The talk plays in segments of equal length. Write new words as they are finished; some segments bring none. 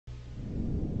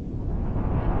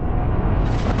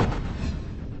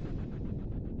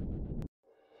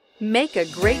Make a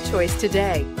great choice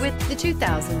today with the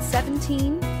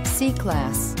 2017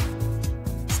 C-Class.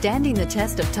 Standing the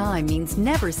test of time means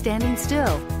never standing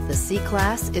still. The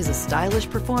C-Class is a stylish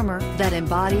performer that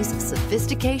embodies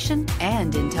sophistication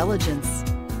and intelligence.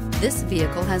 This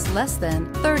vehicle has less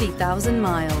than 30,000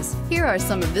 miles. Here are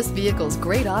some of this vehicle's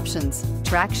great options: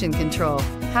 traction control,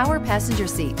 power passenger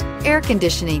seat, air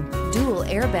conditioning, dual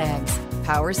airbags,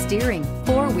 power steering,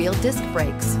 four-wheel disc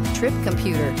brakes, trip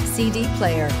computer, CD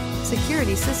player,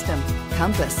 security system,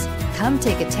 compass. Come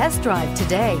take a test drive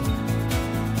today.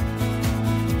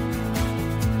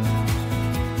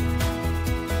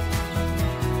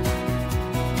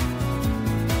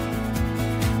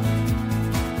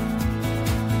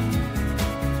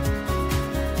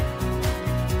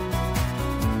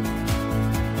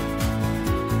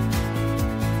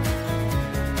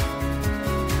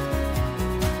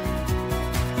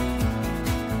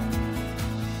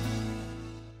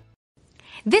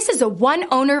 This is a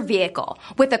one-owner vehicle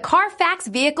with a Carfax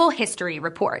Vehicle History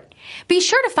Report. Be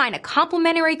sure to find a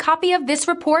complimentary copy of this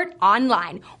report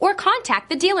online or contact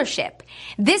the dealership.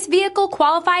 This vehicle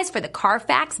qualifies for the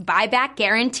Carfax Buyback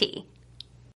Guarantee.